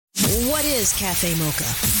What is Cafe Mocha?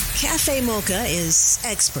 Cafe Mocha is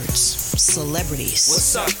experts, celebrities.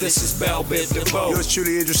 What's up? This is Belle Biv DeVoe. Yours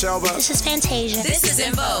truly, Idris Elba. This is Fantasia. This is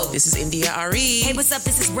En Vogue. This is India Ari. Hey, what's up?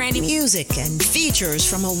 This is Brandy. Music and features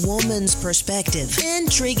from a woman's perspective.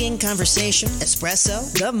 Intriguing conversation, espresso,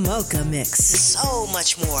 the Mocha Mix. So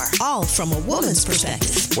much more. All from a woman's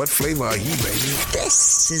perspective. What flavor are you, baby?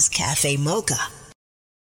 This is Cafe Mocha.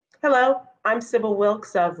 Hello, I'm Sybil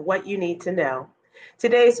Wilkes of What You Need to Know.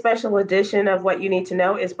 Today's special edition of What You Need to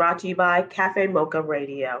Know is brought to you by Cafe Mocha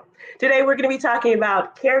Radio. Today we're going to be talking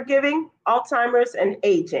about caregiving, Alzheimer's, and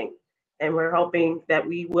aging. And we're hoping that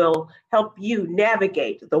we will help you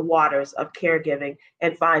navigate the waters of caregiving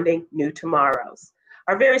and finding new tomorrows.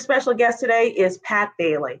 Our very special guest today is Pat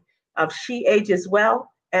Bailey of She Ages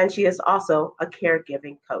Well, and she is also a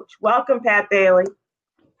caregiving coach. Welcome, Pat Bailey.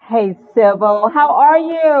 Hey, Sybil, how are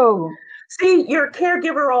you? See, you're a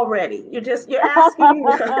caregiver already. You're asking.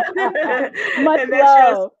 Much and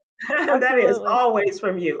love. That is always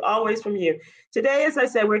from you, always from you. Today, as I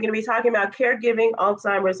said, we're going to be talking about caregiving,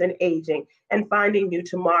 Alzheimer's, and aging, and finding new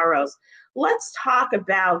tomorrows. Let's talk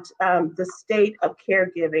about the state of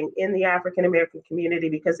caregiving in the African American community,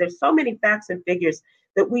 because there's so many facts and figures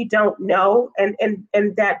that we don't know, and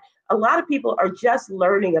that a lot of people are just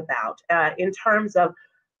learning about in terms of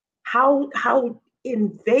how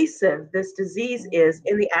invasive this disease is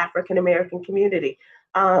in the African American community.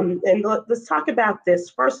 And let's talk about this.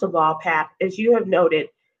 First of all, Pat, as you have noted,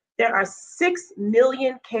 there are 6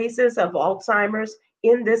 million cases of Alzheimer's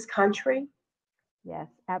in this country. Yes,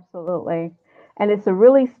 absolutely. And it's a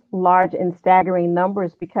really large and staggering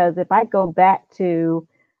numbers, because if I go back to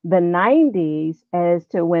the 90s as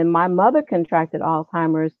to when my mother contracted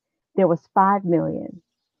Alzheimer's, there was 5 million.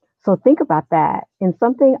 So think about that. In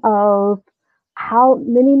something of how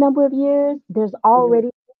many number of years, there's already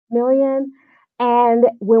 6 million. And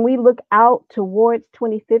when we look out towards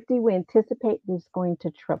 2050, we anticipate this going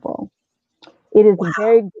to triple. It is a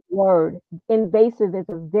very good word. Invasive is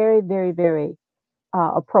a very, very, very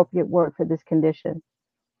appropriate word for this condition.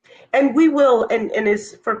 And we will, and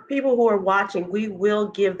it's for people who are watching, we will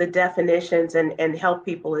give the definitions and help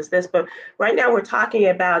people as this. But right now we're talking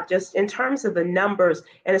about just in terms of the numbers,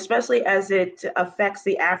 and especially as it affects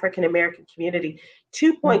the African American community,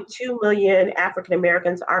 2.2 million African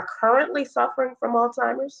Americans are currently suffering from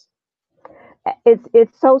Alzheimer's.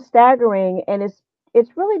 It's so staggering, and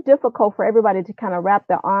it's really difficult for everybody to kind of wrap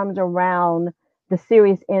their arms around the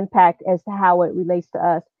serious impact as to how it relates to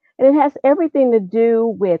us. And it has everything to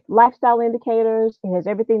do with lifestyle indicators. It has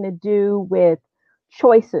everything to do with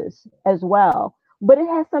choices as well. But it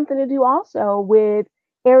has something to do also with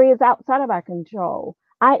areas outside of our control,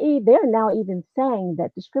 i.e., they're now even saying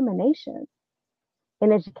that discrimination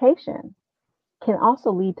in education can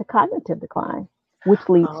also lead to cognitive decline, which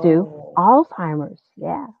leads to Alzheimer's.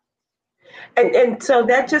 Yeah. And so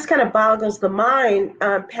that just kind of boggles the mind,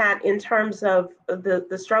 Pat, in terms of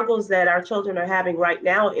the struggles that our children are having right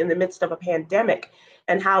now in the midst of a pandemic,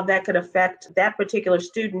 and how that could affect that particular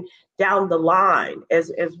student down the line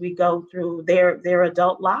as we go through their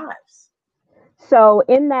adult lives. So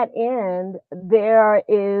in that end, there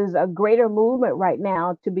is a greater movement right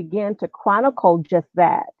now to begin to chronicle just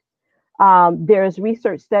that. There's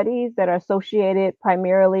research studies that are associated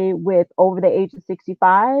primarily with over the age of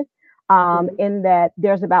 65. In that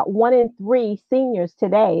there's about 1 in 3 seniors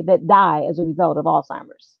today that die as a result of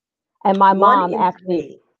Alzheimer's. And my mom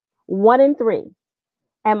actually, 1 in 3.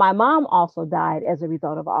 And my mom also died as a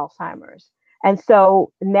result of Alzheimer's. And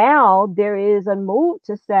so now there is a move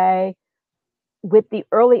to say, with the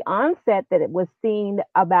early onset that it was seen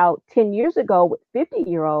about 10 years ago with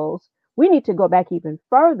 50-year-olds, we need to go back even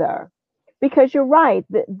further. Because you're right,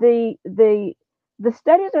 the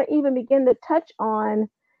studies are even beginning to touch on,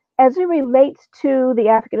 as it relates to the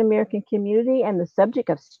African American community and the subject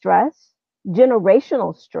of stress,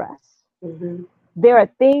 generational stress. Mm-hmm. There are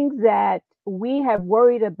things that we have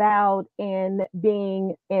worried about in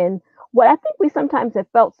being in what I think we sometimes have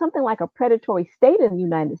felt something like a predatory state in the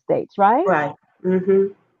United States, right? Right.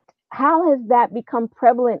 Mm-hmm. How has that become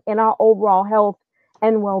prevalent in our overall health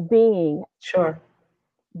and well-being? Sure.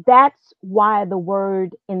 That's why the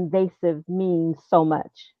word invasive means so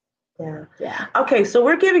much. Yeah. Okay, so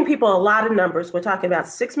we're giving people a lot of numbers. We're talking about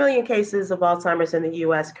 6 million cases of Alzheimer's in the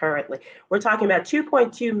U.S. currently. We're talking about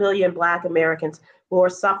 2.2 million Black Americans who are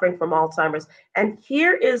suffering from Alzheimer's. And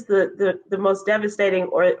here is the most devastating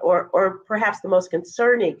or perhaps the most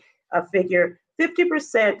concerning figure.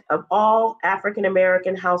 50% of all African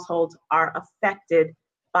American households are affected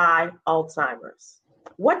by Alzheimer's.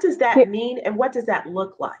 What does that mean, and what does that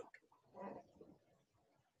look like?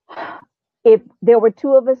 If there were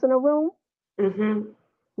two of us in a room, Mm-hmm.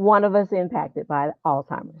 one of us impacted by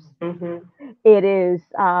Alzheimer's. Mm-hmm. It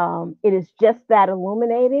is just that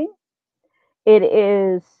illuminating. It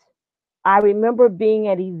is. I remember being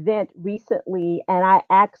at an event recently, and I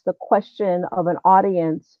asked the question of an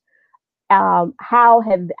audience: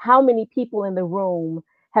 how many people in the room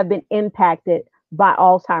have been impacted by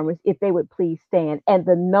Alzheimer's? If they would please stand, and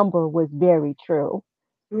the number was very true.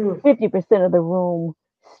 Mm. 50% of the room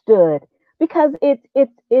stood because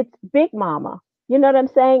it's Big Mama. You know what I'm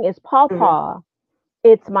saying? It's Mm. Pawpaw.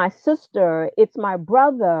 It's my sister. It's my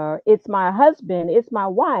brother. It's my husband. It's my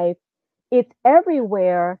wife. It's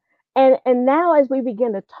everywhere. And now as we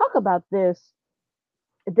begin to talk about this,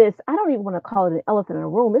 I don't even want to call it an elephant in a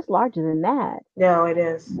room. It's larger than that. No, it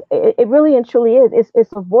is. It really and truly is.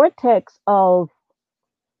 It's a vortex of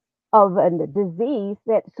a disease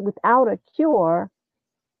that's without a cure,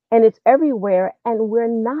 and it's everywhere, and we're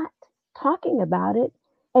not talking about it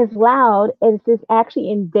as loud as it's actually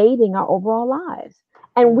invading our overall lives.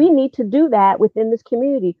 And we need to do that within this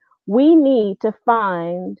community. We need to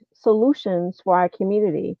find solutions for our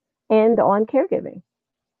community and on caregiving.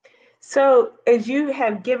 So, as you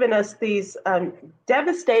have given us these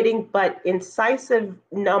devastating but incisive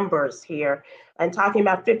numbers here, and talking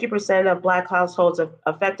about 50% of Black households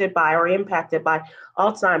affected by or impacted by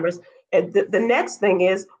Alzheimer's, and the next thing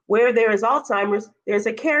is where there is Alzheimer's, there's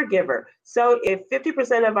a caregiver. So, if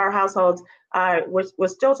 50% of our households we're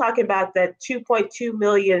still talking about that 2.2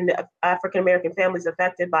 million African American families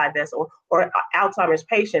affected by this or Alzheimer's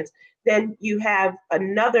patients, then you have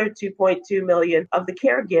another 2.2 million of the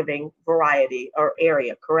caregiving variety or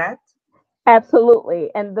area, correct? Absolutely.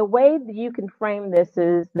 And the way that you can frame this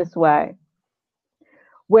is this way: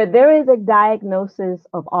 where there is a diagnosis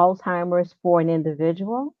of Alzheimer's for an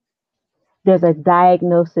individual, there's a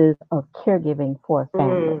diagnosis of caregiving for a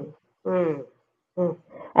family. Mm, mm, mm,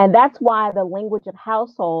 And that's why the language of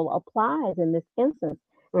household applies in this instance.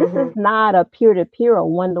 This is mhm, not a peer to peer or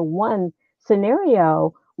one to one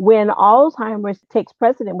scenario. When Alzheimer's takes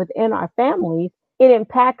precedent within our families, it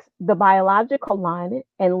impacts the biological line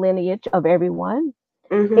and lineage of everyone.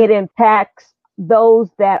 mhm. It impacts those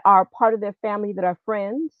that are part of their family that are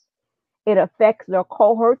friends. It affects their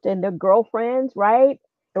cohorts and their girlfriends, right?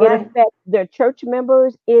 It Right. affects their church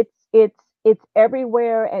members. It's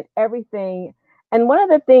everywhere and everything. And one of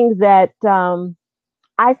the things that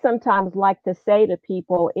I sometimes like to say to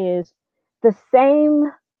people is the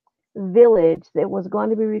same village that was going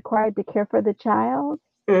to be required to care for the child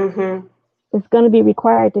Mhm. is going to be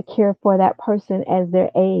required to care for that person as their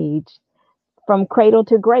age from cradle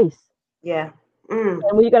to grace. Yeah. Mm.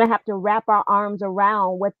 And we're going to have to wrap our arms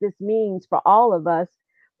around what this means for all of us,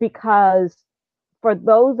 because for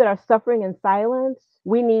those that are suffering in silence,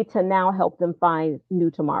 we need to now help them find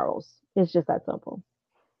new tomorrows. It's just that simple.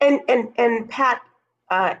 And Pat,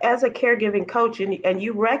 as a caregiving coach, and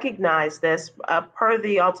you recognize this per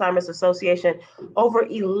the Alzheimer's Association, over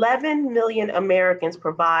 11 million Americans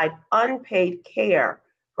provide unpaid care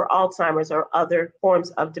for Alzheimer's or other forms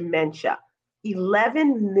of dementia.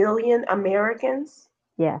 11 million Americans?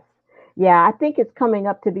 Yes. Yeah, I think it's coming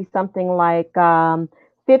up to be something like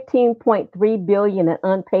 15.3 billion in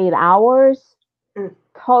unpaid hours, Mm.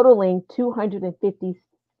 totaling 250,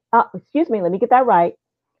 excuse me, let me get that right,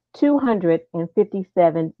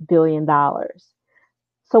 $257 billion.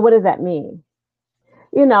 So what does that mean?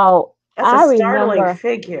 You know, That's a I startling remember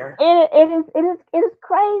figure. it is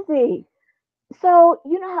crazy. So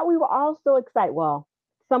you know how we were all so excited. Well,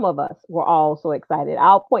 some of us were all so excited.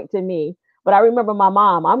 I'll point to me, but I remember my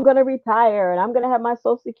mom. I'm gonna retire and I'm gonna have my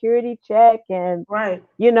Social Security check, and Right.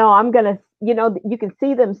 I'm gonna, you can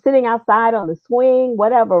see them sitting outside on the swing,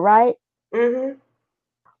 whatever, right? Mm-hmm.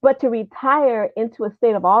 But to retire into a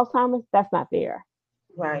state of Alzheimer's, that's not fair.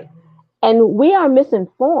 Right. And we are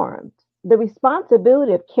misinformed. The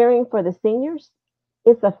responsibility of caring for the seniors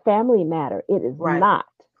is a family matter. It is Right. not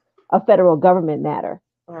a federal government matter.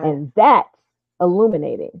 Right. And that's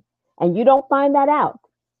illuminating. And you don't find that out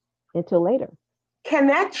until later. Can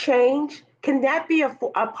that change? Can that be a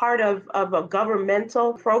part of a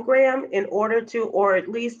governmental program in order to, or at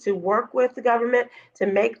least to work with the government to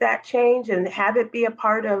make that change and have it be a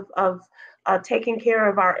part of taking care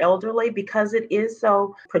of our elderly because it is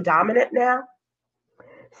so predominant now?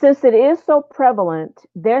 Since it is so prevalent,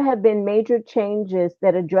 there have been major changes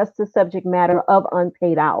that address the subject matter of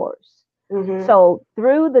unpaid hours. Mm-hmm. So,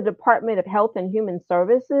 through the Department of Health and Human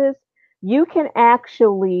Services, you can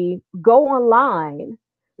actually go online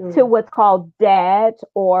to what's called DAD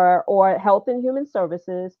or Health and Human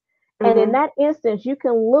Services. And in Mm-hmm. that instance, you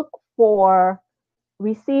can look for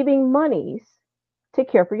receiving monies to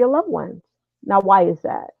care for your loved ones. Now, why is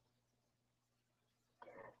that?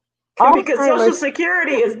 Because Social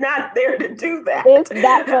Security is not there to do that. It's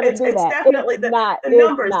not going to do that. Definitely it's the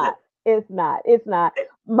numbers. It's not.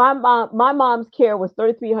 My mom's care was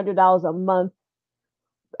 $3,300 a month,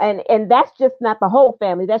 and that's just not the whole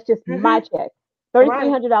family. That's just my check.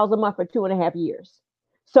 $3,300 a month for 2.5 years.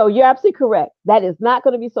 So you're absolutely correct. That is not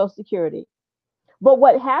going to be Social Security. But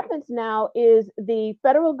what happens now is the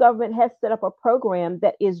federal government has set up a program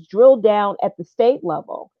that is drilled down at the state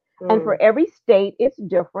level. And for every state, it's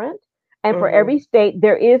different. And for every state,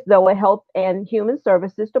 there is, though, a Health and Human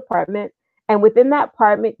Services Department. And within that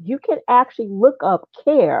department, you can actually look up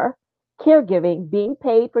caregiving, being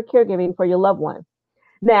paid for caregiving for your loved one.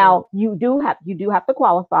 Now, you do have to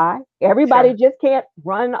qualify. Everybody just can't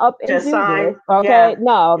run up and just do this. Okay,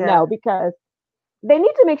 no, because they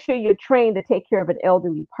need to make sure you're trained to take care of an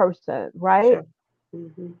elderly person, right? Sure.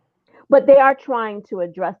 But they are trying to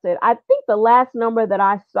address it. I think the last number that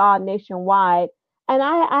I saw nationwide, and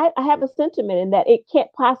I have a sentiment in that it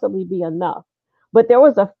can't possibly be enough. But there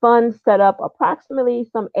was a fund set up approximately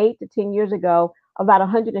some 8 to 10 years ago, about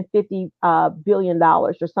 $150 billion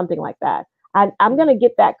or something like that. I'm going to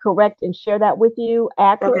get that correct and share that with you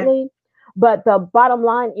accurately. Okay. But the bottom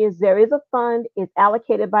line is there is a fund. It's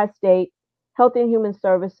allocated by state. Health and Human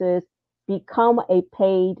Services, become a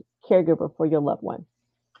paid caregiver for your loved one.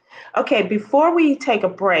 Okay, before we take a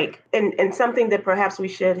break, and something that perhaps we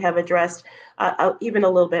should have addressed even a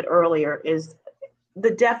little bit earlier is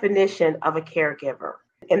the definition of a caregiver.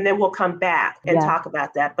 And then we'll come back and talk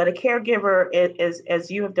about that. But a caregiver is,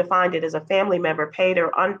 as you have defined it, as a family member, paid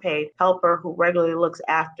or unpaid helper who regularly looks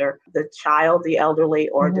after the child, the elderly,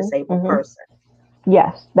 or disabled person.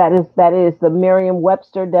 Yes, that is the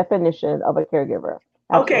Merriam-Webster definition of a caregiver.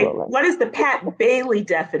 Absolutely. Okay, what is the Pat Bailey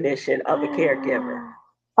definition of a caregiver?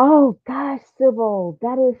 Oh, gosh, Sybil,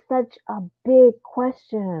 that is such a big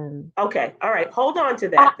question. Okay, all right, hold on to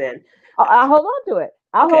that then. I'll hold on to it.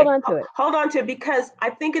 Hold on to it because I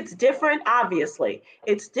think it's different, obviously.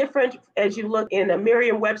 It's different as you look in a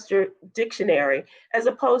Merriam-Webster dictionary as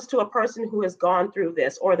opposed to a person who has gone through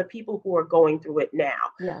this or the people who are going through it now.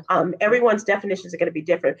 Yes. Everyone's definitions are going to be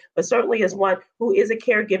different, but certainly as one who is a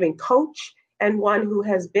caregiving coach and one who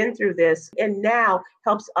has been through this and now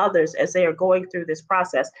helps others as they are going through this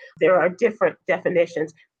process, there are different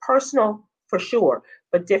definitions, personal for sure,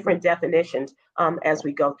 but different definitions as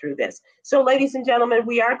we go through this. So ladies and gentlemen,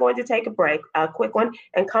 we are going to take a break, a quick one,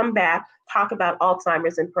 and come back, talk about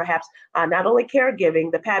Alzheimer's and perhaps not only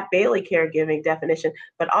caregiving, the Pat Bailey caregiving definition,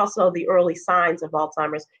 but also the early signs of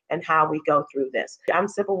Alzheimer's and how we go through this. I'm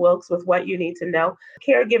Sybil Wilkes with What You Need to Know.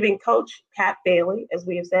 Caregiving coach, Pat Bailey, as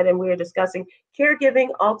we have said, and we are discussing caregiving,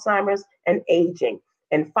 Alzheimer's, and aging,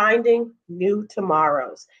 and finding new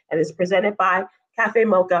tomorrows. And it's presented by Cafe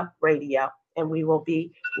Mocha Radio. And we will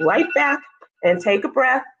be right back and take a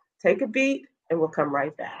breath, take a beat, and we'll come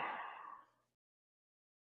right back.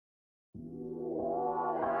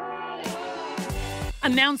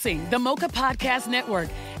 Announcing the Mocha Podcast Network,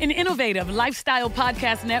 an innovative lifestyle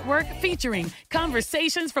podcast network featuring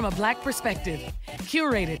conversations from a Black perspective.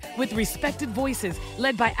 Curated with respected voices,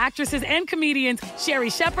 led by actresses and comedians Sherry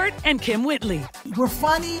Shepard and Kim Whitley. We're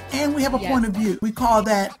funny and we have a point of view. We call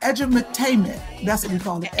that edutainment. That's what we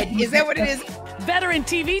call it. Is that what it is? Veteran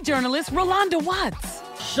TV journalist Rolanda Watts.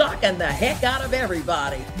 Shocking the heck out of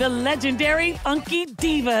everybody. The legendary Funky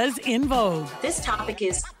Divas in Vogue. This topic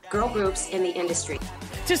is girl groups in the industry.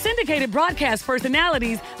 To syndicated broadcast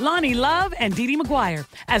personalities Lonnie Love and Dee Dee McGuire,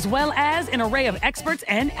 as well as an array of experts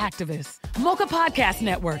and activists. Mocha Podcast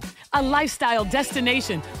Network, a lifestyle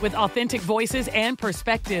destination with authentic voices and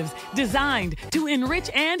perspectives designed to enrich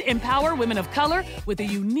and empower women of color with a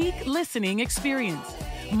unique listening experience.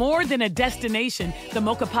 More than a destination, the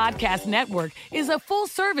Mocha Podcast Network is a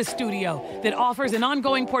full-service studio that offers an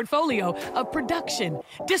ongoing portfolio of production,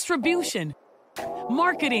 distribution,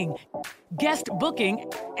 marketing, guest booking,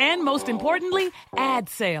 and most importantly, ad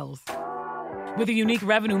sales. With a unique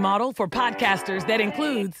revenue model for podcasters that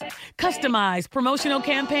includes customized promotional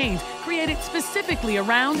campaigns created specifically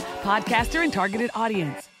around podcaster and targeted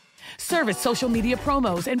audience, service social media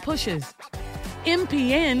promos and pushes,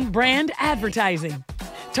 MPN brand advertising,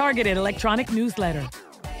 targeted electronic newsletter,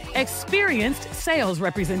 experienced sales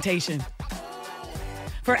representation.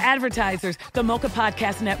 For advertisers, the Mocha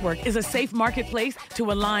Podcast Network is a safe marketplace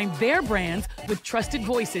to align their brands with trusted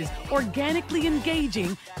voices, organically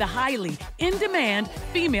engaging the highly in-demand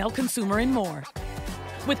female consumer and more.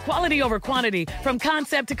 With quality over quantity, from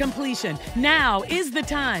concept to completion, now is the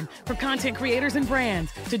time for content creators and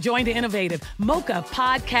brands to join the innovative Mocha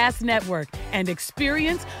Podcast Network and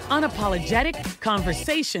experience unapologetic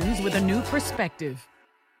conversations with a new perspective.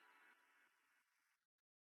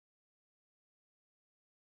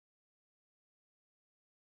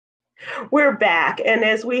 We're back, and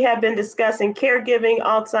as we have been discussing caregiving,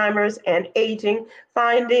 Alzheimer's, and aging,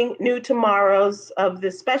 finding new tomorrows of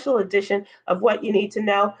this special edition of What You Need to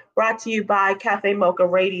Know, brought to you by Cafe Mocha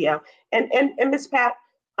Radio. And Ms. Pat,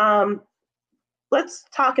 let's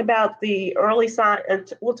talk about the early sign.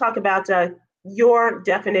 We'll talk about your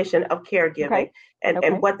definition of caregiving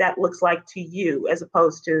and what that looks like to you, as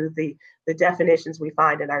opposed to the definitions we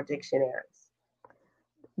find in our dictionaries.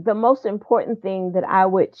 The most important thing that I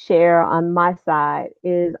would share on my side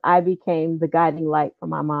is I became the guiding light for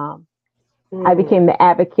my mom. I became the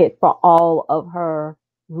advocate for all of her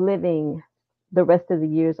living the rest of the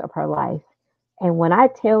years of her life. And when I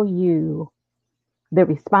tell you the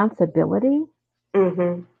responsibility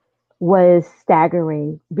was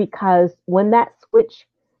staggering, because when that switch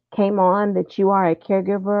came on that you are a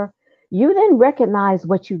caregiver, you then recognize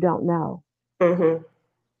what you don't know.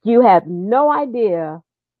 You have no idea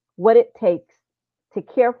what it takes to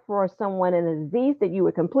care for someone in a disease that you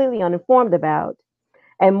were completely uninformed about.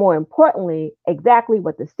 And more importantly, exactly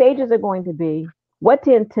what the stages are going to be, what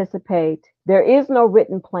to anticipate. There is no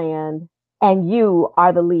written plan, and you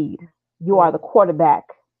are the lead. You are the quarterback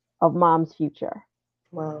of mom's future.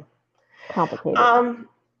 Wow. Complicated.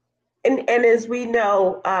 And as we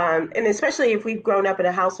know, and especially if we've grown up in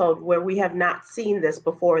a household where we have not seen this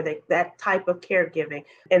before, that type of caregiving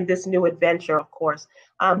and this new adventure, of course.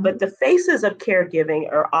 But the faces of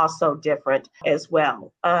caregiving are also different as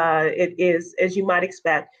well. It is, as you might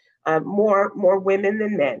expect, more women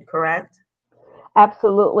than men, correct?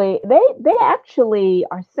 Absolutely. They actually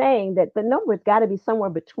are saying that the number's got to be somewhere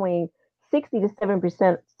between 60 to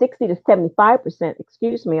 75%,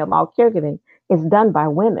 of all caregiving is done by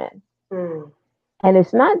women. And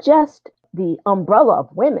it's not just the umbrella of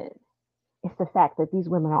women. It's the fact that these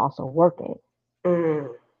women are also working.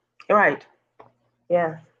 Right.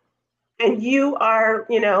 Yeah. And you are,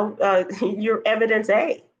 you're evidence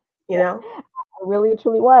A, I really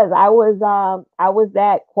truly was. I was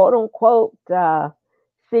that quote unquote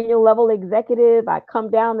senior level executive. I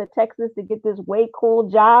come down to Texas to get this way cool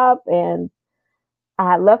job, and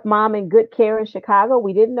I left mom in good care in Chicago.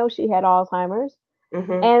 We didn't know she had Alzheimer's.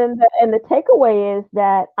 And the takeaway is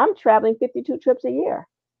that I'm traveling 52 trips a year.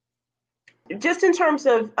 Just in terms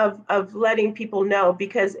of letting people know,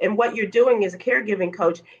 because and what you're doing as a caregiving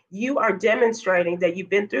coach, you are demonstrating that you've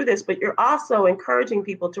been through this, but you're also encouraging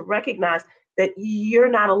people to recognize that you're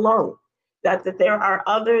not alone, that there are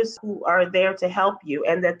others who are there to help you,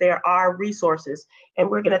 and that there are resources. And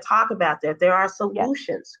we're going to talk about that. There are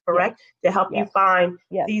solutions, correct, to help you find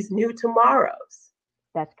these new tomorrows.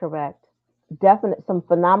 That's correct. Definite, some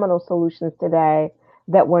phenomenal solutions today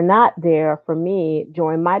that were not there for me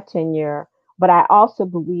during my tenure. But I also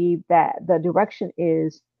believe that the direction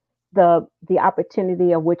is the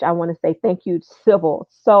opportunity, of which I want to say thank you, Sybil,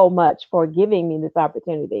 so much for giving me this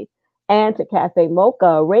opportunity, and to Cafe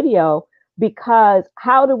Mocha Radio, because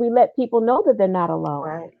how do we let people know that they're not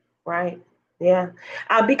alone? Right. Yeah.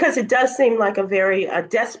 Because it does seem like a very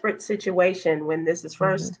desperate situation when this is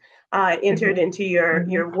first entered into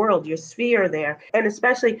your world, your sphere there. And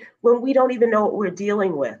especially when we don't even know what we're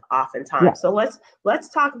dealing with oftentimes. Yeah. So let's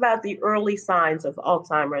talk about the early signs of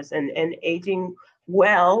Alzheimer's and aging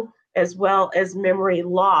well as memory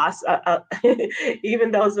loss.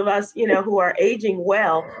 Even those of us, who are aging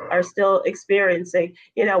well are still experiencing,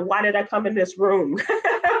 why did I come in this room?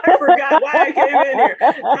 I forgot why I came in here,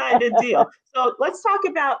 kind of deal. So let's talk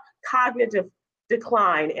about cognitive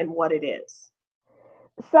decline and what it is.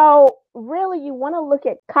 So really, you want to look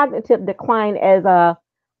at cognitive decline as a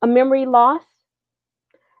memory loss.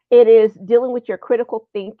 It is dealing with your critical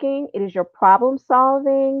thinking. It is your problem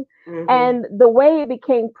solving. And the way it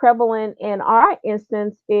became prevalent in our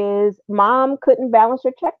instance is mom couldn't balance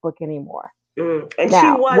her checkbook anymore. And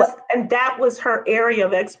and that was her area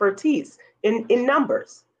of expertise in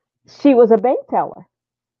numbers. She was a bank teller.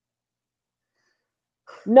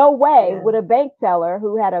 No way would a bank teller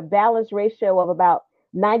who had a balance ratio of about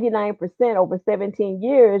 99% over 17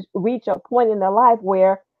 years reach a point in their life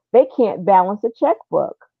where they can't balance a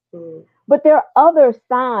checkbook. But there are other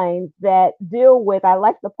signs that deal with, I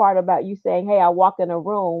like the part about you saying, hey, I walked in a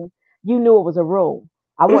room, you knew it was a room.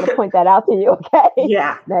 I want to point that out to you, okay?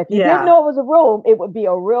 Yeah. Now, if you didn't know it was a room, it would be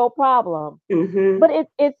a real problem. But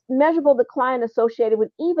it's measurable decline associated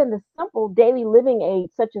with even the simple daily living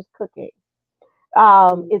aids, such as cooking.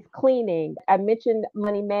 It's cleaning. I mentioned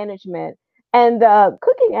money management. And the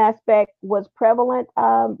cooking aspect was prevalent.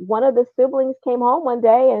 One of the siblings came home one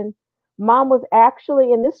day and mom was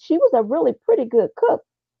actually, she was a really pretty good cook.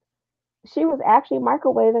 She was actually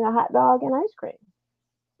microwaving a hot dog and ice cream.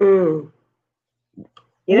 Mm.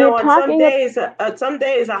 You know, on some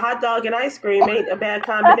days, a hot dog and ice cream ain't a bad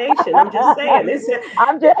combination. I'm just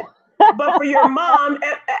saying. But for your mom,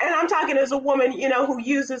 and I'm talking as a woman, who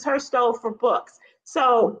uses her stove for books.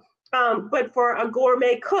 So, but for a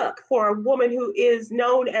gourmet cook, for a woman who is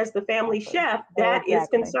known as the family chef, that is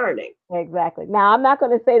concerning. Exactly. Now, I'm not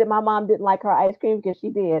going to say that my mom didn't like her ice cream, because she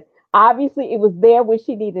did. Obviously, it was there when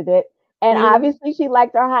she needed it. And obviously, she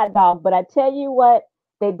liked her hot dog. But I tell you what,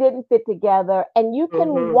 they didn't fit together. And you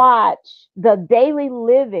can watch the daily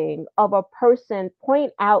living of a person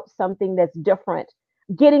point out something that's different.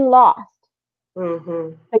 Getting lost.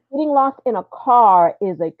 Getting lost in a car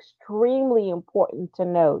is extremely important to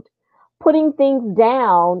note. Putting things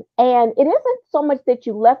down, and it isn't so much that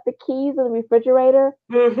you left the keys in the refrigerator.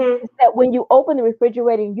 It's that when you open the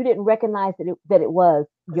refrigerator, you didn't recognize that it was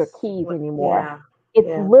your keys anymore. Yeah.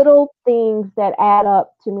 It's little things that add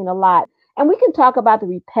up to mean a lot. And we can talk about the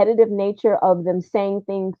repetitive nature of them saying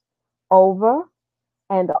things over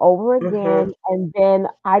and over again, and then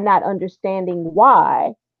I'm not understanding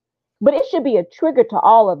why. But it should be a trigger to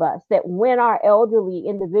all of us that when our elderly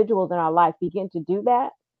individuals in our life begin to do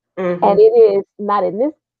that, and it is not in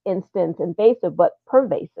this instance invasive, but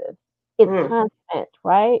pervasive, it's constant,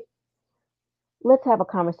 right? Let's have a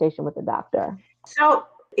conversation with the doctor. So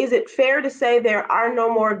is it fair to say there are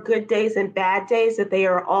no more good days and bad days, that they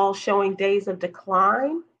are all showing days of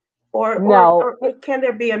decline? Or can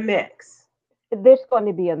there be a mix? There's going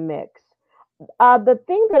to be a mix. The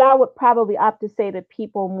thing that I would probably opt to say to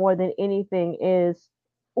people more than anything is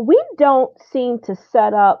we don't seem to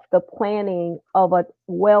set up the planning of a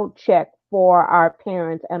well check for our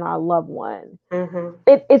parents and our loved ones.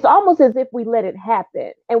 It's almost as if we let it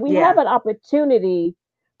happen. And we have an opportunity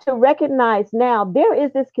to recognize now there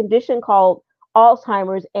is this condition called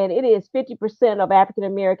Alzheimer's, and it is 50% of African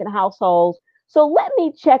American households. So let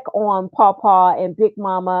me check on Pawpaw and Big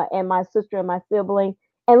Mama and my sister and my sibling,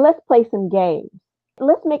 and let's play some games.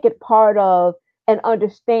 Let's make it part of an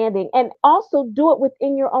understanding, and also do it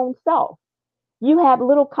within your own self. You have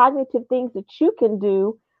little cognitive things that you can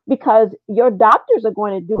do because your doctors are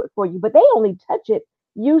going to do it for you, but they only touch it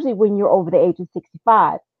usually when you're over the age of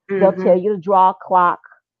 65. They'll tell you to draw a clock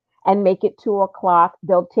and make it 2 o'clock.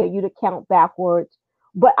 They'll tell you to count backwards.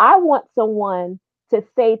 But I want someone to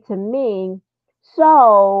say to me,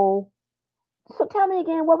 so tell me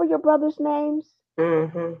again, what were your brothers' names?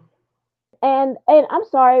 And I'm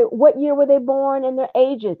sorry, what year were they born and their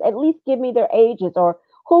ages? At least give me their ages, or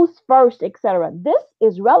who's first, etc. This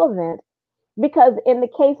is relevant because in the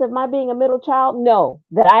case of my being a middle child,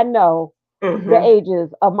 I know the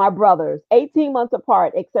ages of my brothers, 18 months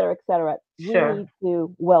apart, etc., etc. You need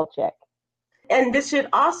to well check. And this should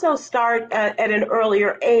also start at an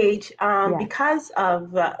earlier age because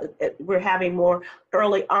of we're having more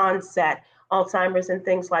early onset Alzheimer's and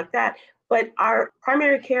things like that. But are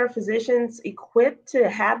primary care physicians equipped to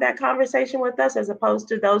have that conversation with us, as opposed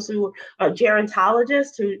to those who are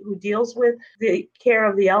gerontologists who deals with the care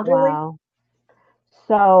of the elderly? Wow.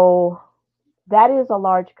 So that is a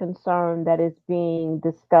large concern that is being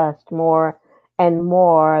discussed more and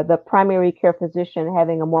more, the primary care physician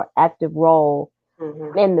having a more active role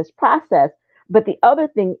in this process. But the other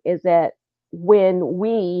thing is that when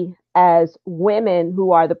we, as women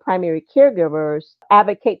who are the primary caregivers,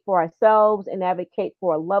 advocate for ourselves and advocate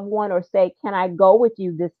for a loved one, or say, can I go with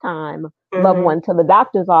you this time, loved one, to the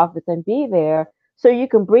doctor's office and be there, so you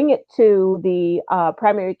can bring it to the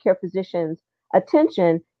primary care physician's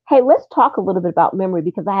attention. Hey, let's talk a little bit about memory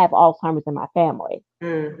because I have Alzheimer's in my family.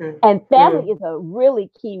 And family is a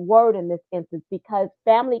really key word in this instance, because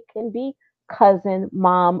family can be cousin,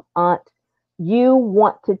 mom, aunt. You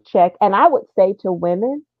want to check. And I would say to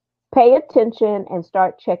women, pay attention and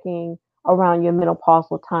start checking around your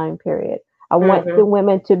menopausal time period. I want the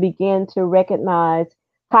women to begin to recognize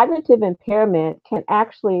cognitive impairment can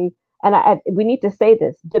actually, and we need to say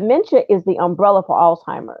this, dementia is the umbrella for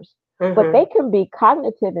Alzheimer's. But they can be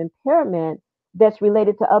cognitive impairment that's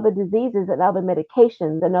related to other diseases and other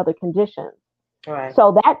medications and other conditions. Right.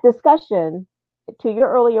 So that discussion, to your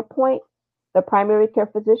earlier point, the primary care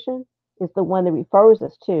physician is the one that refers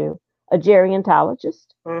us to a gerontologist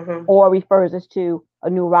or refers us to a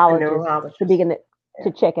neurologist to begin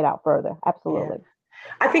to check it out further. Absolutely. Yeah.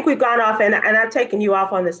 I think we've gone off, and I've taken you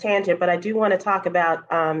off on this tangent, but I do want to talk about,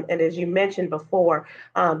 and as you mentioned before,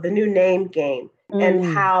 the new name game. and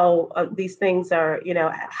how these things are,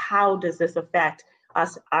 how does this affect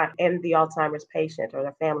us and the Alzheimer's patient or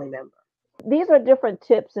the family member? These are different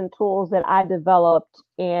tips and tools that I developed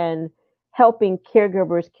in helping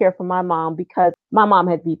caregivers care for my mom because my mom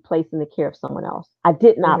had to be placed in the care of someone else. I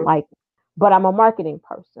did not like it, but I'm a marketing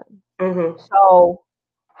person. So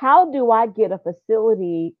how do I get a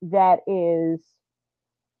facility that is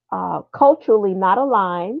culturally not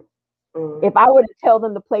aligned? If I were to tell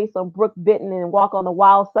them to place on Brook Benton and walk on the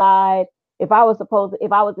wild side, if I was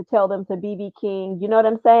to tell them to BB King, you know what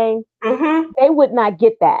I'm saying? They would not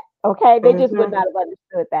get that. Okay. They just would not have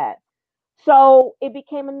understood that. So it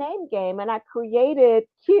became a name game and I created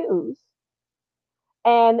cues.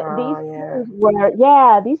 And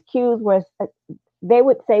these cues were, they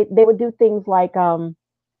would do things like,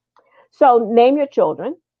 so name your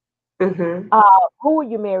children. Who are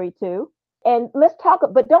you married to? And let's talk,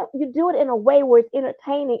 but don't you do it in a way where it's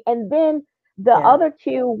entertaining. And then the other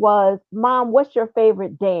cue was, Mom, what's your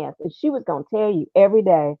favorite dance? And she was going to tell you every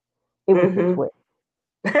day it was the twist.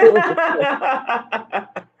 It was the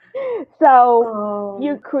twist. So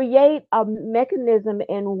you create a mechanism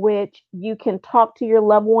in which you can talk to your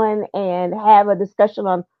loved one and have a discussion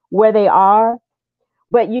on where they are.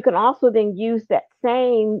 But you can also then use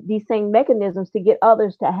these same mechanisms to get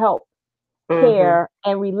others to help care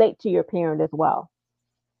and relate to your parent as well.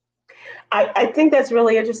 I think that's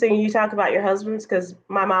really interesting. You talk about your husbands because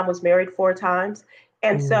my mom was married 4 times.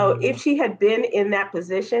 And so if she had been in that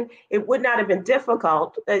position, it would not have been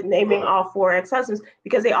difficult naming all 4 ex-husbands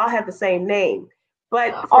because they all have the same name.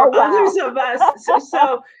 But for others of us,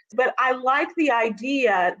 but I like the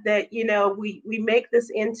idea that, we make this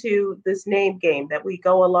into this name game, that we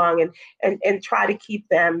go along and try to keep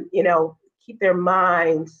them, keep their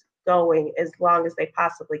minds going as long as they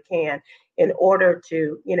possibly can in order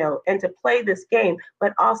to, and to play this game,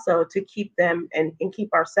 but also to keep them and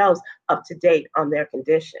keep ourselves up to date on their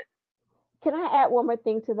condition. Can I add one more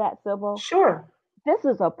thing to that, Sybil? Sure. This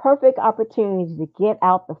is a perfect opportunity to get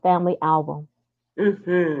out the family album.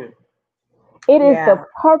 It is the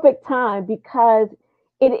perfect time because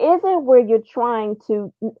it isn't where you're trying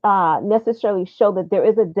to necessarily show that there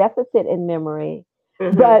is a deficit in memory.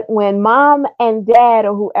 But when mom and dad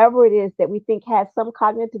or whoever it is that we think has some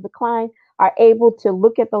cognitive decline are able to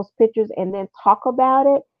look at those pictures and then talk about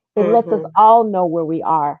it, it lets us all know where we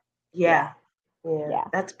are. Yeah.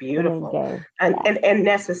 That's beautiful and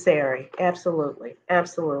necessary. Absolutely.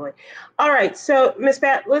 All right. So Ms.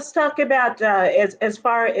 Pat, let's talk about as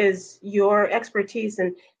far as your expertise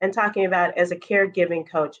and talking about as a caregiving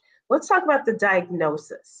coach, let's talk about the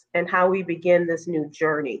diagnosis and how we begin this new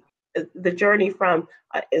journey. The journey from,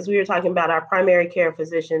 as we were talking about, our primary care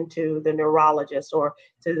physician to the neurologist or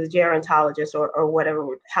to the gerontologist or whatever,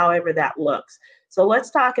 however that looks. So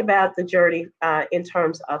let's talk about the journey in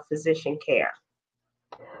terms of physician care.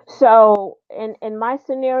 So in my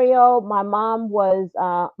scenario, my mom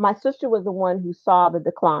my sister was the one who saw the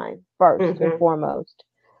decline first and foremost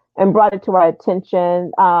and brought it to our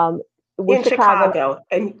attention. In Chicago,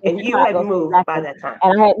 and you had moved by that time.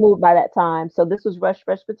 And I had moved by that time. So this was Rush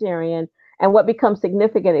Presbyterian. And what becomes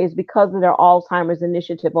significant is because of their Alzheimer's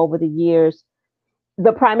initiative over the years,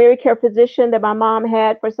 the primary care physician that my mom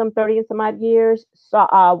had for some 30 and some odd years,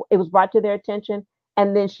 it was brought to their attention.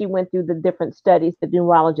 And then she went through the different studies, the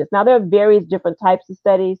neurologist. Now, there are various different types of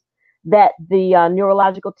studies that the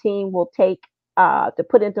neurological team will take to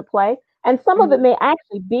put into play. And some of it may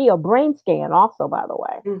actually be a brain scan also, by the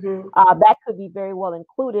way. That could be very well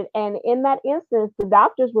included. And in that instance, the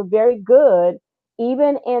doctors were very good,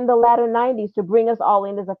 even in the latter 90s, to bring us all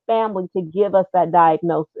in as a family to give us that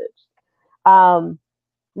diagnosis. Now,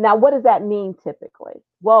 what does that mean typically?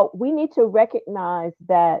 Well, we need to recognize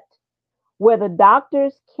that where the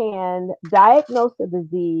doctors can diagnose the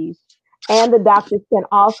disease and the doctors can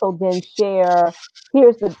also then share,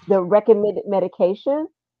 here's the recommended medication.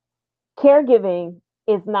 Caregiving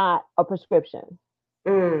is not a prescription.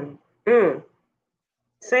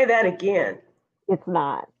 Say that again. It's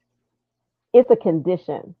not. It's a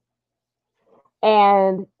condition.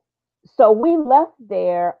 And so we left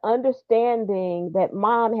there understanding that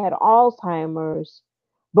mom had Alzheimer's,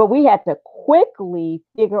 but we had to quickly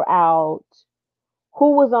figure out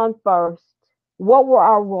who was on first, what were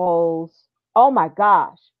our roles. Oh my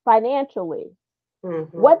gosh, financially,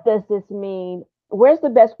 what does this mean? Where's the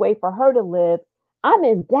best way for her to live? I'm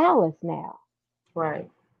in Dallas now. Right.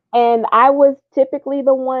 And I was typically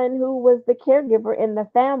the one who was the caregiver in the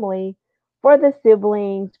family for the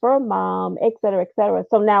siblings, for mom, et cetera, et cetera.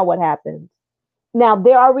 So now what happens? Now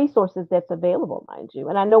there are resources that's available, mind you.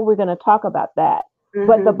 And I know we're going to talk about that.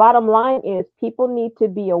 But the bottom line is people need to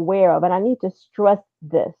be aware of, and I need to stress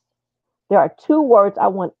this. There are two words I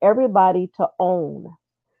want everybody to own.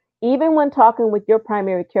 Even when talking with your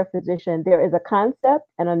primary care physician, there is a concept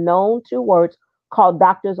and a known two words called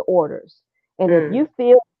doctor's orders. And if you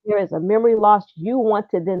feel there is a memory loss, you want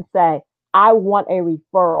to then say, I want a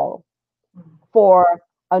referral for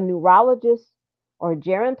a neurologist or a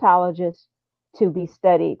gerontologist to be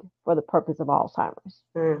studied for the purpose of Alzheimer's.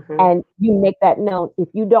 And you make that known. If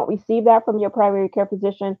you don't receive that from your primary care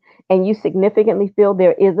physician and you significantly feel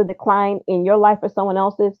there is a decline in your life or someone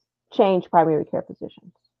else's, change primary care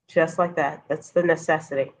physicians. Just like that. That's the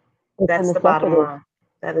necessity. That's the bottom line.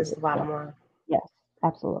 That is the bottom line. Yes,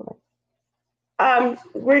 absolutely.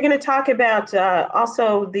 We're going to talk about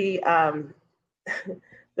also the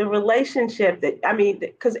relationship that, I mean,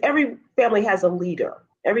 because every family has a leader.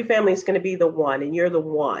 Every family is going to be the one, and you're the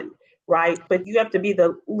one, right? But you have to be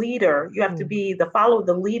the leader. You have to be the follow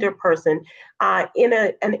the leader person in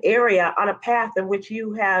an area on a path in which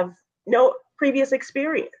you have no previous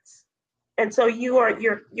experience. And so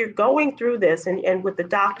you're going through this and with the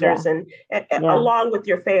doctors and along with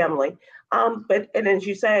your family. But as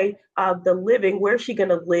you say, the living, where's she going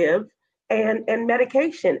to live? And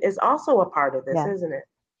medication is also a part of this, isn't it?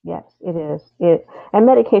 Yes, it is. And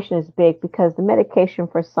medication is big because the medication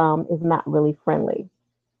for some is not really friendly.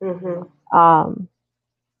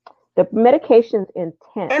 The medication's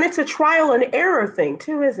intense. And it's a trial and error thing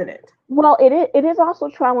too, isn't it? Well, it is also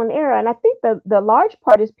trial and error. And I think the large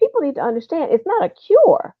part is people need to understand it's not a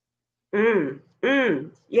cure.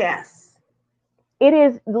 Yes. It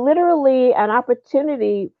is literally an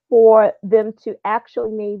opportunity for them to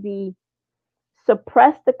actually maybe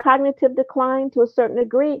suppress the cognitive decline to a certain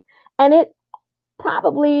degree. And it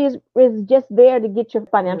probably is just there to get your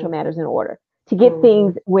financial matters in order, to get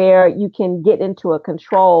things where you can get into a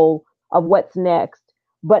control of what's next.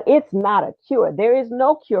 But it's not a cure. There is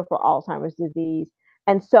no cure for Alzheimer's disease.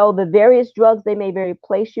 And so the various drugs they may very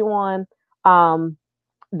place you on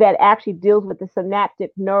that actually deals with the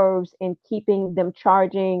synaptic nerves and keeping them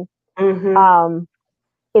charging,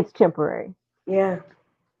 it's temporary. Yeah.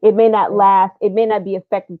 It may not last. It may not be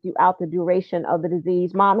effective throughout the duration of the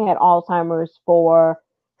disease. Mom had Alzheimer's for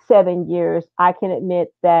 7 years. I can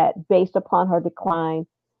admit that based upon her decline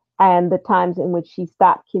and the times in which she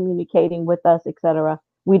stopped communicating with us, et cetera,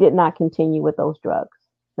 we did not continue with those drugs.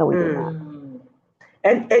 No, we did not.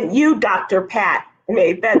 And you, Dr. Pat,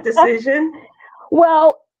 made that decision?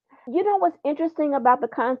 Well, you know what's interesting about the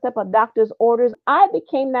concept of doctor's orders? I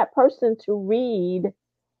became that person to read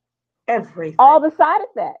everything, all the side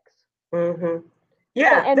effects.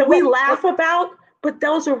 Yeah, and that we laugh about, but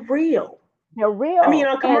those are real. They're real. I mean,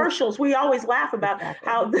 on commercials, we always laugh about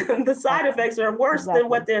how the side effects are worse than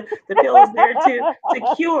what the pill is there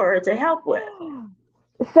to cure, to help with.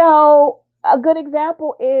 So a good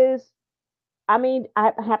example is, I mean,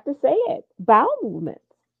 I have to say it, bowel movements.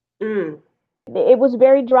 It was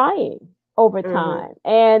very drying over time.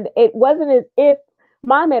 And it wasn't as if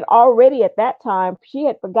Mom had already at that time, she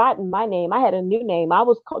had forgotten my name. I had a new name. I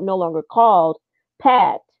was no longer called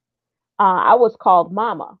Pat. I was called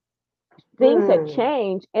Mama. Things had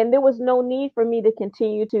changed and there was no need for me to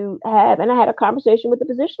continue to have, and I had a conversation with the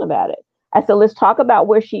physician about it. I said, let's talk about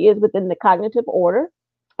where she is within the cognitive order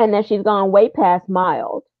and that she's gone way past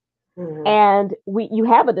mild. And you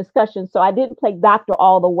have a discussion. So I didn't play doctor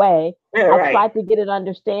all the way. I tried to get an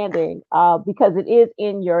understanding because it is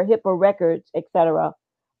in your HIPAA records, et cetera.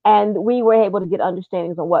 And we were able to get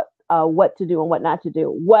understandings on what to do and what not to do.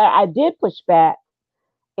 What I did push back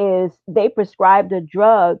is they prescribed a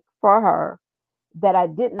drug for her that I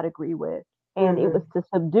did not agree with. And it was to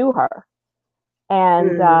subdue her.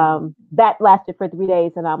 And that lasted for 3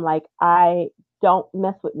 days. And I'm like, I don't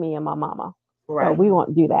mess with me and my mama. Right. So we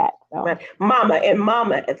won't do that. So. Right.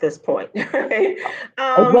 Mama at this point.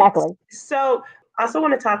 Exactly. So I also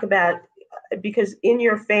want to talk about, because in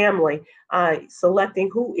your family, selecting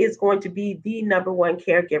who is going to be the number one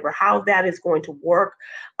caregiver, how that is going to work.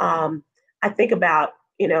 I think about,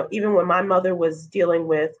 even when my mother was dealing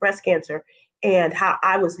with breast cancer and how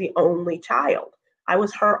I was the only child. I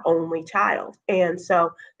was her only child. And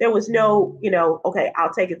so there was no, okay,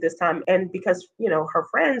 I'll take it this time. And because, her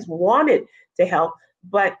friends wanted to help,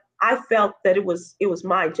 but I felt that it was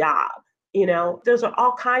my job. Those are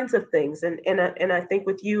all kinds of things. And I think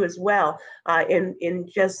with you as well, in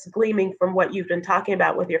just gleaming from what you've been talking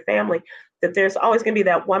about with your family, that there's always going to be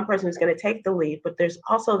that one person who's going to take the lead, but there's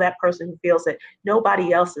also that person who feels that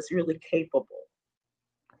nobody else is really capable.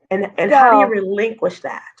 And how do you relinquish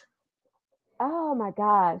that? Oh my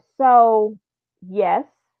gosh. So yes,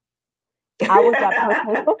 I was that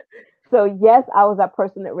person. So yes, I was that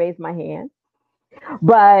person that raised my hand,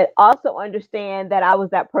 but also understand that I was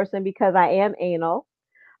that person because I am anal.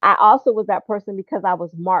 I also was that person because I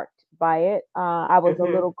was marked by it. I was a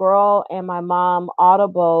Mm-hmm. little girl, and my mom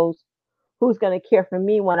audibles, "Who's going to care for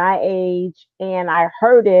me when I age?" And I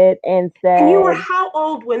heard it and And you were said, how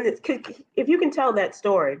old when this? If you can tell that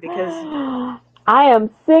story, because "I am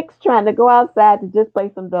 6 trying to go outside to just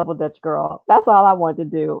play some double dutch girl." That's all I wanted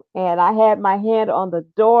to do. And I had my hand on the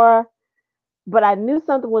door, but I knew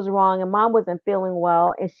something was wrong, and mom wasn't feeling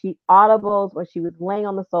well. And she audibles when she was laying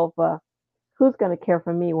on the sofa, "Who's going to care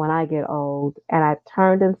for me when I get old?" And I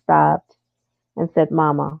turned and stopped and said,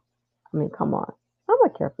 "Mama, I mean, come on, I'm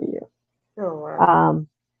going to care for you." oh wow. Um,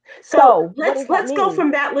 So so what does that let's go mean?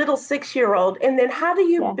 from that little 6-year-old, and then how do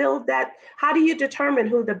you Yeah. build that? How do you determine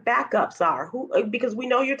who the backups are? Who because we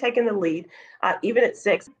know you're taking the lead, even at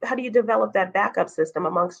 6. How do you develop that backup system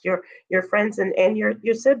amongst your friends and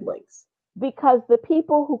your siblings? Because the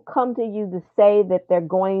people who come to you to say that they're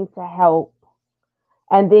going to help,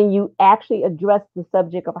 and then you actually address the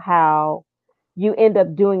subject of how you end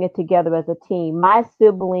up doing it together as a team. My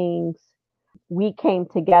siblings, we came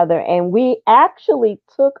together and we actually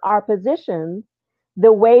took our positions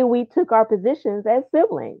the way we took our positions as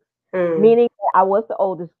siblings, Mm, meaning that I was the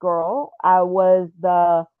oldest girl.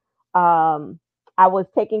 Um, I was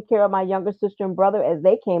taking care of my younger sister and brother as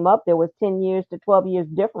they came up. There was 10 years to 12 years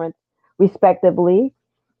difference, respectively.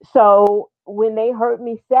 So when they heard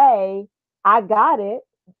me say, "I got it,"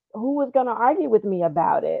 who was going to argue with me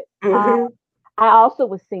about it? mm-hmm, I also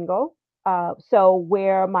was single. So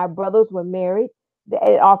where my brothers were married,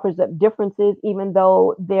 it offers up differences, even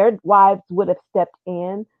though their wives would have stepped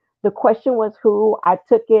in. The question was who. I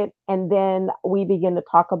took it, and then we began to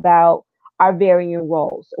talk about our varying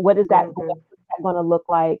roles. What is that, mm-hmm. going to look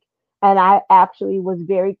like? And I actually was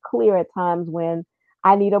very clear at times when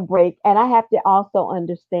I need a break. And I have to also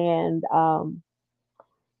understand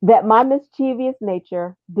that my mischievous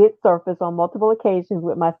nature did surface on multiple occasions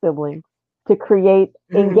with my siblings to create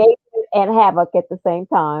engagement and havoc at the same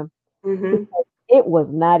time, Mm-hmm. because it was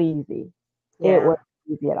not easy. It Yeah. was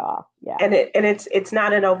easy at all. Yeah. And it's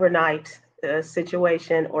not an overnight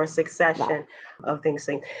situation or No. succession of things.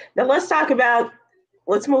 Now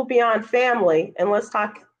let's move beyond family and let's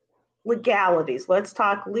talk legalities. Let's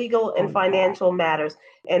talk legal and Oh my God. financial matters,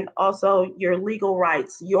 and also your legal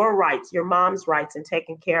rights, your mom's rights, and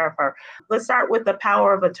taking care of her. Let's start with the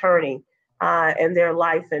power of attorney and their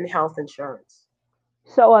life and health insurance.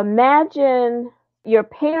 So imagine your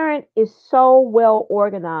parent is so well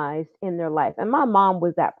organized in their life. And my mom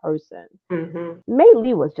was that person. Mm-hmm. May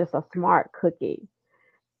Lee was just a smart cookie.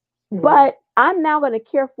 Mm-hmm. But I'm now going to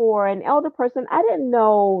care for an elder person. I didn't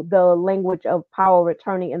know the language of power of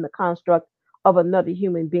attorney in the construct of another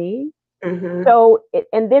human being. Mm-hmm. So,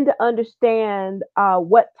 and then to understand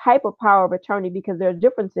what type of power of attorney, because there are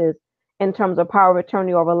differences in terms of power of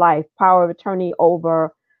attorney over life, power of attorney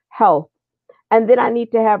over health. And then I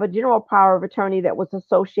need to have a general power of attorney that was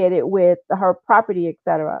associated with her property,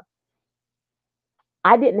 etc.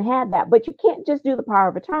 I didn't have that, but you can't just do the power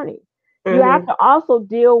of attorney. You have Mm-hmm. to also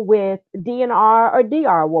deal with DNR or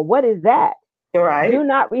DR. Well, what is that? You're right. Do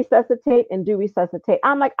not resuscitate and do resuscitate.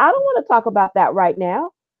 I'm like, I don't want to talk about that right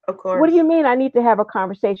now. Of What do course. you mean I need to have a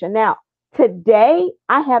conversation? Now, today,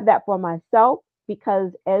 I have that for myself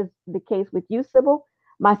because, as the case with you, Sybil,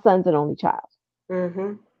 my son's an only child.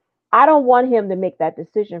 Mm-hmm. I don't want him to make that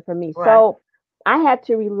decision for me. Right. So I had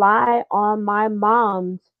to rely on my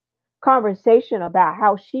mom's conversation about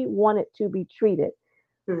how she wanted to be treated.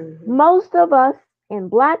 Mm-hmm. Most of us in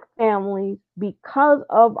Black families, because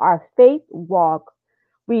of our faith walk,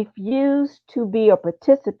 refuse to be a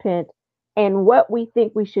participant in what we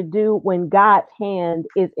think we should do when God's hand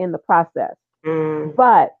is in the process. Mm,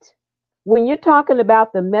 But when you're talking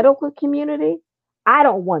about the medical community, I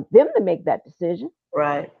don't want them to make that decision.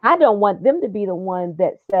 right. I don't want them to be the one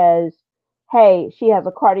that says, "Hey, she has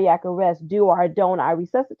a cardiac arrest. Do or don't I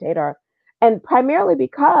resuscitate her?" And primarily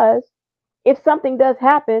because if something does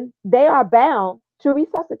happen, they are bound to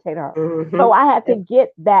resuscitate her. So Mm-hmm. I had to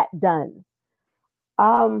get that done.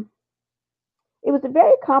 Um, it was a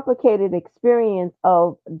very complicated experience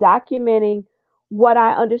of documenting what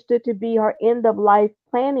I understood to be her end of life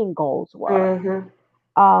planning goals were.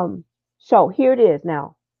 Mm-hmm. Um, so here it is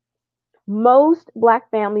now. Most Black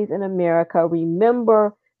families in America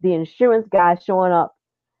remember the insurance guy showing up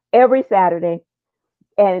every Saturday,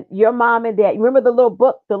 and your mom and dad, you remember the little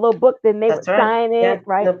book, then they That's would right. sign Yeah. it,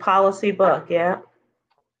 right? The policy book. Yeah.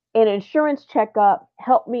 An insurance checkup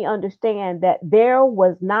helped me understand that there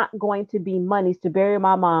was not going to be monies to bury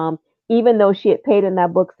my mom, even though she had paid in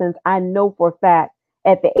that book since I know for a fact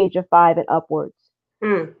at the age of 5 and upwards.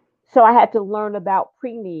 Mm. So I had to learn about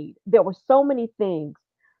pre-need. There were so many things.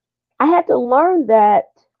 I had to learn that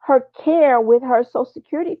her care with her Social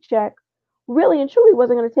Security check really and truly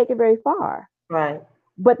wasn't going to take it very far. Right.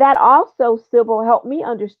 But that also, Sybil, helped me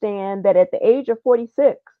understand that at the age of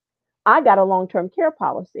 46, I got a long-term care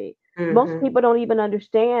policy. Mm-hmm. Most people don't even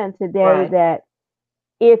understand today Right. that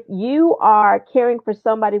if you are caring for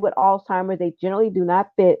somebody with Alzheimer's, they generally do not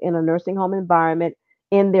fit in a nursing home environment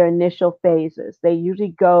in their initial phases. They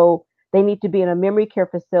usually they need to be in a memory care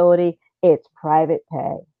facility. It's private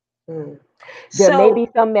pay. Mm. There may be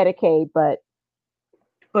some Medicaid, but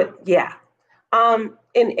yeah. And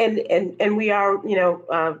we are,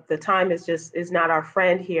 the time is not our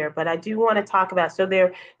friend here, but I do want to talk about, so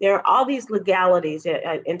there are all these legalities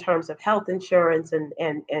in terms of health insurance and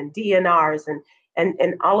DNRs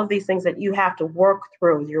and all of these things that you have to work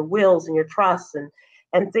through, your wills and your trusts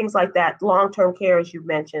and things like that, long-term care, as you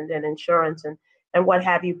mentioned, and insurance and what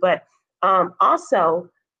have you. But also,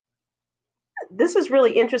 this is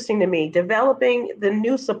really interesting to me, developing the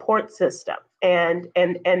new support system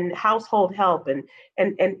and household help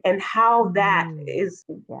and how that is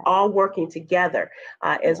all working together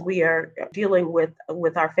as we are dealing with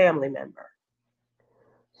our family member.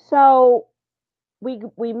 So we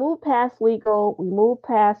moved past legal, we moved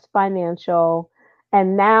past financial,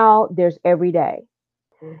 and now there's everyday.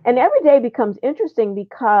 Mm-hmm. And everyday becomes interesting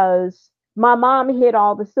because my mom hid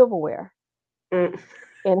all the silverware in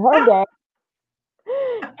her day.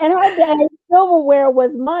 In her day, silverware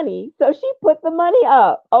was money, so she put the money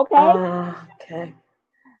up. Okay. Okay.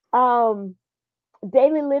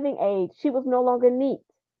 Daily living aid. She was no longer neat.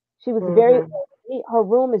 She was very neat. Her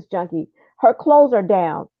room is junky. Her clothes are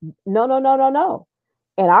down. No.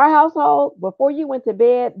 In our household, before you went to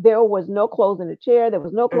bed, there was no clothes in the chair. There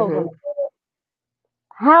was no clothes on the bed.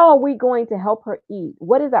 How are we going to help her eat?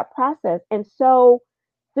 What is that process? And so,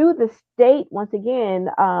 through the state, once again,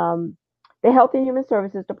 the Health and Human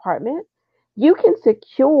Services Department, you can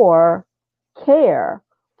secure care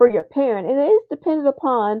for your parent, and it is dependent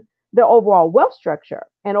upon their overall wealth structure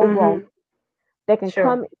and overall. They can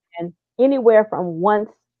come in anywhere from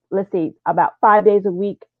about 5 days a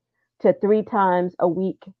week to 3 times a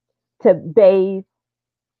week to bathe,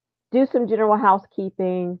 do some general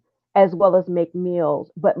housekeeping, as well as make meals.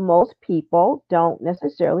 But most people don't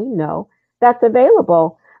necessarily know that's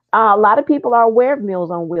available. A lot of people are aware of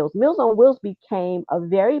Meals on Wheels. Meals on Wheels became a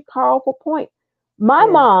very powerful point. My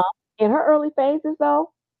mom, in her early phases,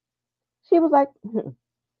 though, she was like,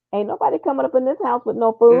 ain't nobody coming up in this house with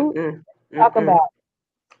no food. Talk about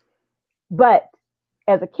it. But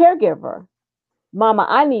as a caregiver, Mama,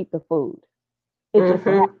 I need the food. It just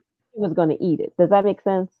she was going to eat it. Does that make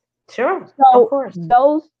sense? Sure. So of course.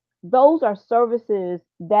 Those are services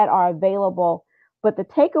that are available. But the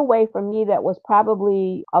takeaway for me that was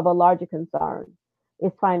probably of a larger concern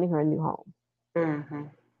is finding her a new home.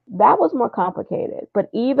 That was more complicated. But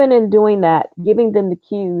even in doing that, giving them the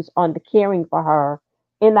cues on the caring for her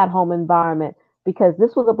in that home environment, because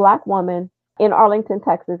this was a Black woman in Arlington,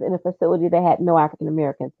 Texas, in a facility that had no African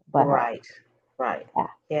Americans but her. Right.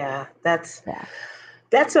 Yeah. That's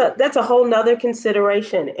a whole nother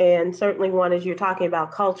consideration, and certainly one as you're talking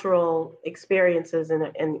about cultural experiences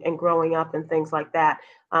and growing up and things like that.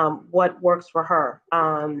 What works for her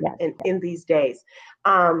in these days.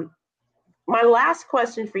 My last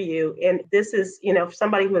question for you, and this is,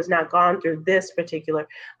 somebody who has not gone through this particular,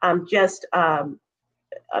 just on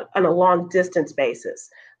a long distance basis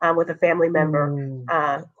with a family member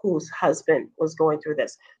whose husband was going through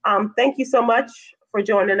this. Thank you so much for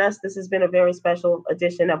joining us. This has been a very special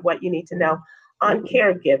edition of What You Need to Know on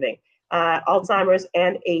caregiving, Alzheimer's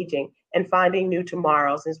and aging, and finding new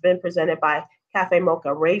tomorrows. It's been presented by Cafe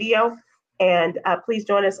Mocha Radio. And please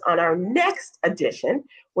join us on our next edition,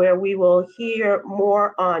 where we will hear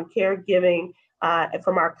more on caregiving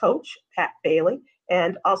from our coach, Pat Bailey,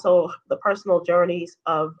 and also the personal journeys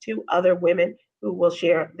of 2 other women who will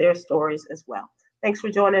share their stories as well. Thanks for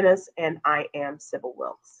joining us, and I am Sybil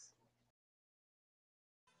Wilkes.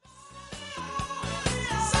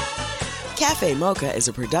 Cafe Mocha is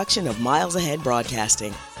a production of Miles Ahead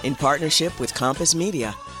Broadcasting in partnership with Compass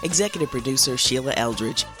Media. Executive producer Sheila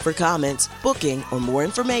Eldridge. For comments, booking, or more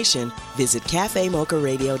information, visit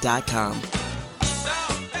cafemocharadio.com.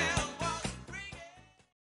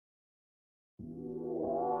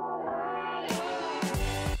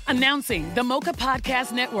 Announcing the Mocha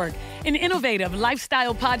Podcast Network. an innovative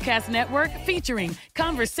lifestyle podcast network featuring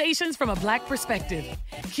conversations from a Black perspective.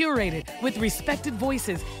 Curated with respected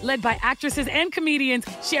voices, led by actresses and comedians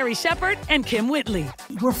Sherry Shepherd and Kim Whitley.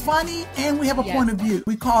 We're funny and we have a point of view.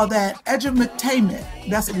 We call that edutainment.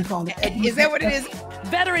 That's what we call it. Is that what it is?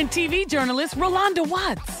 Veteran TV journalist Rolanda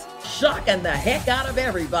Watts. Shocking the heck out of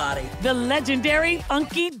everybody. The legendary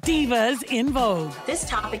Funky Divas in Vogue. This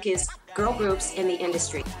topic is girl groups in the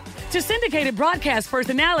industry. To syndicated broadcast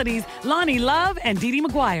personalities Lonnie Love and Dee Dee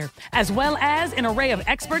McGuire, as well as an array of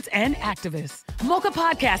experts and activists. Mocha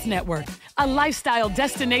Podcast Network, a lifestyle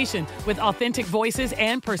destination with authentic voices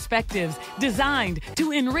and perspectives designed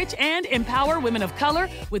to enrich and empower women of color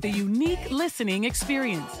with a unique listening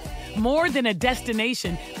experience. More than a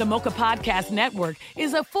destination, the Mocha Podcast Network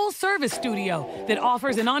is a full-service studio that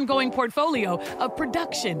offers an ongoing portfolio of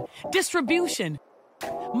production, distribution,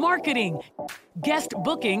 marketing, guest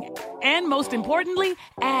booking, and most importantly,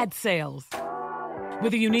 ad sales.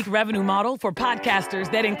 With a unique revenue model for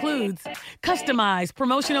podcasters that includes customized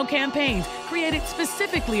promotional campaigns created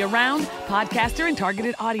specifically around podcaster and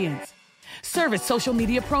targeted audience, service social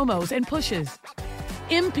media promos and pushes,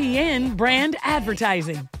 MPN brand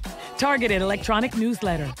advertising, targeted electronic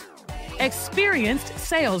newsletter, experienced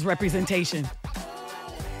sales representation.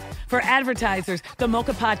 For advertisers, the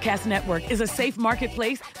Mocha Podcast Network is a safe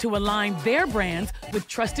marketplace to align their brands with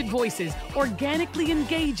trusted voices, organically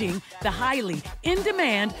engaging the highly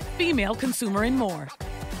in-demand female consumer and more.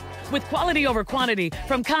 With quality over quantity,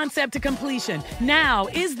 from concept to completion, now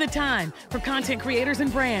is the time for content creators and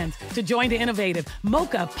brands to join the innovative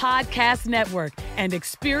Mocha Podcast Network and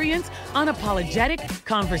experience unapologetic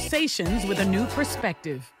conversations with a new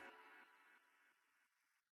perspective.